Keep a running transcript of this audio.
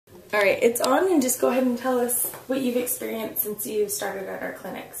All right, it's on, and just go ahead and tell us what you've experienced since you started at our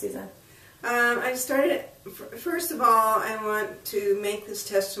clinic, Susan. I started, first of all, I want to make this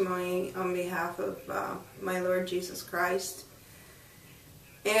testimony on behalf of my Lord Jesus Christ,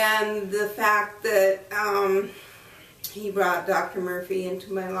 and the fact that He brought Dr. Murphy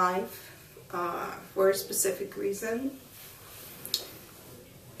into my life for a specific reason.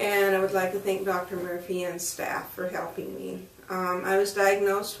 And I would like to thank Dr. Murphy and staff for helping me. I was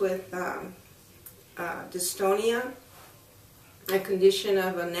diagnosed with dystonia, a condition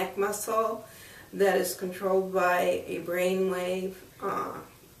of a neck muscle that is controlled by a brain wave.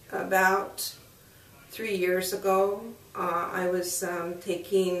 About 3 years ago, I was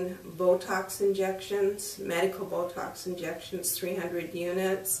taking Botox injections, medical Botox injections, 300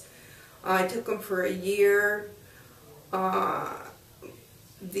 units. I took them for a year.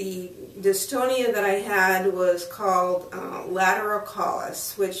 The dystonia that I had was called lateral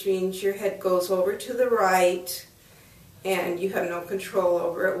callus, which means your head goes over to the right and you have no control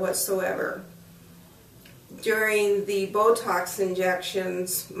over it whatsoever. During the Botox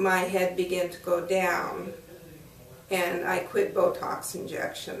injections, my head began to go down, and I quit Botox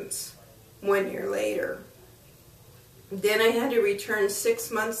injections 1 year later. Then I had to return 6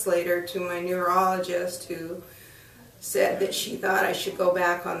 months later to my neurologist, who said that she thought I should go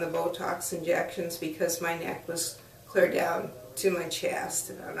back on the Botox injections because my neck was clear down to my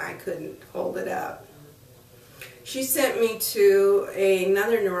chest and I couldn't hold it up. She sent me to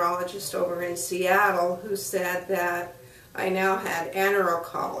another neurologist over in Seattle who said that I now had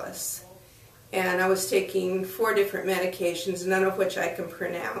anterocallus, and I was taking 4 different medications, none of which I can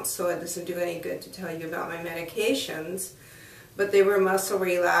pronounce, so it doesn't do any good to tell you about my medications. But they were muscle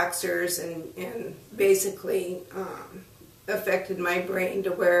relaxers and basically affected my brain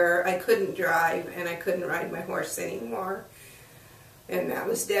to where I couldn't drive and I couldn't ride my horse anymore. And that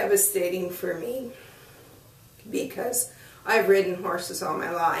was devastating for me because I've ridden horses all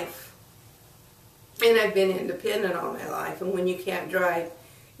my life. And I've been independent all my life. And when you can't drive,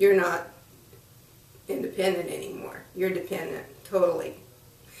 you're not independent anymore. You're dependent, totally.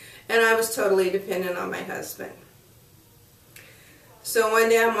 And I was totally dependent on my husband. So one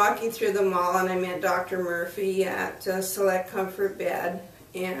day I'm walking through the mall and I met Dr. Murphy at Select Comfort Bed,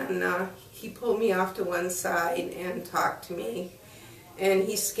 and he pulled me off to one side and talked to me. And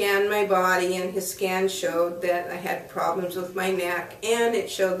he scanned my body, and his scan showed that I had problems with my neck, and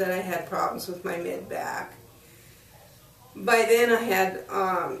it showed that I had problems with my mid-back. By then I had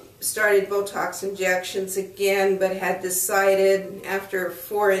started Botox injections again, but had decided after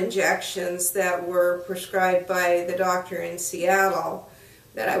 4 injections that were prescribed by the doctor in Seattle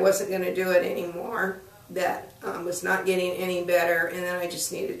that I wasn't going to do it anymore, that was not getting any better, and then I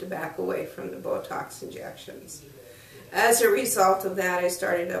just needed to back away from the Botox injections. As a result of that, I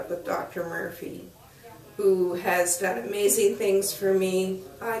started up with Dr. Murphy, who has done amazing things for me.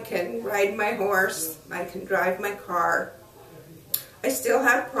 I can ride my horse, I can drive my car. I still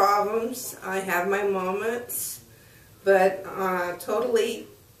have problems, I have my moments, but totally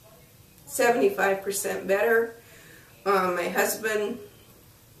 75% better. My husband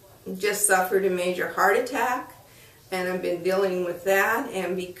just suffered a major heart attack, and I've been dealing with that,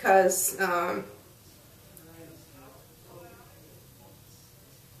 and because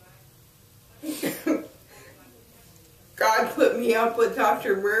God put me up with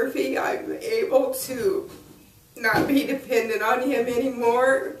Dr. Murphy, I'm able to not be dependent on him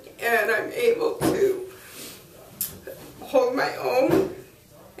anymore, and I'm able to hold my own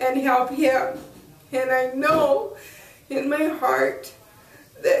and help him. And I know in my heart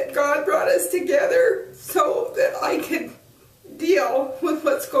that God brought us together so that I could deal with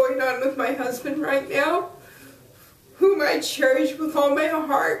what's going on with my husband right now, whom I cherish with all my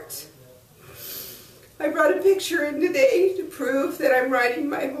heart. I brought a picture in today to prove that I'm riding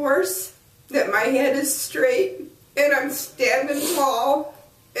my horse, that my head is straight, and I'm standing tall.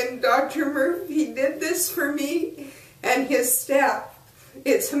 And Dr. Murphy did this for me and his staff.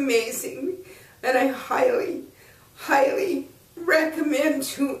 It's amazing. And I highly, highly recommend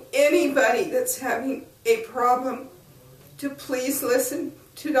to anybody that's having a problem to please listen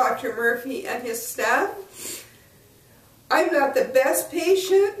to Dr. Murphy and his staff. I'm not the best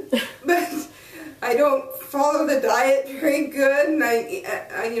patient, but I don't follow the diet very good, and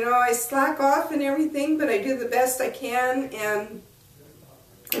I slack off and everything, but I do the best I can. And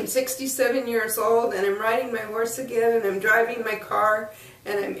I'm 67 years old, and I'm riding my horse again, and I'm driving my car,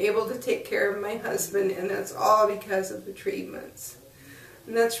 and I'm able to take care of my husband, and that's all because of the treatments.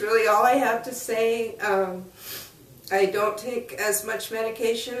 And that's really all I have to say. I don't take as much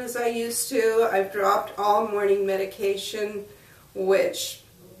medication as I used to. I've dropped all morning medication, which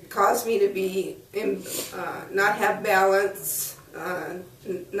caused me to be not have balance,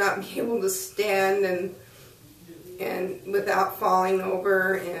 not be able to stand and without falling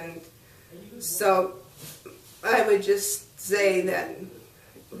over. And so I would just say that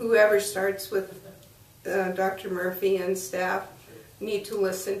whoever starts with Dr. Murphy and staff need to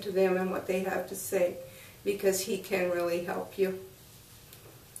listen to them and what they have to say, because he can really help you.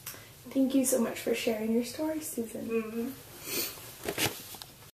 Thank you so much for sharing your story, Susan. Mm-hmm.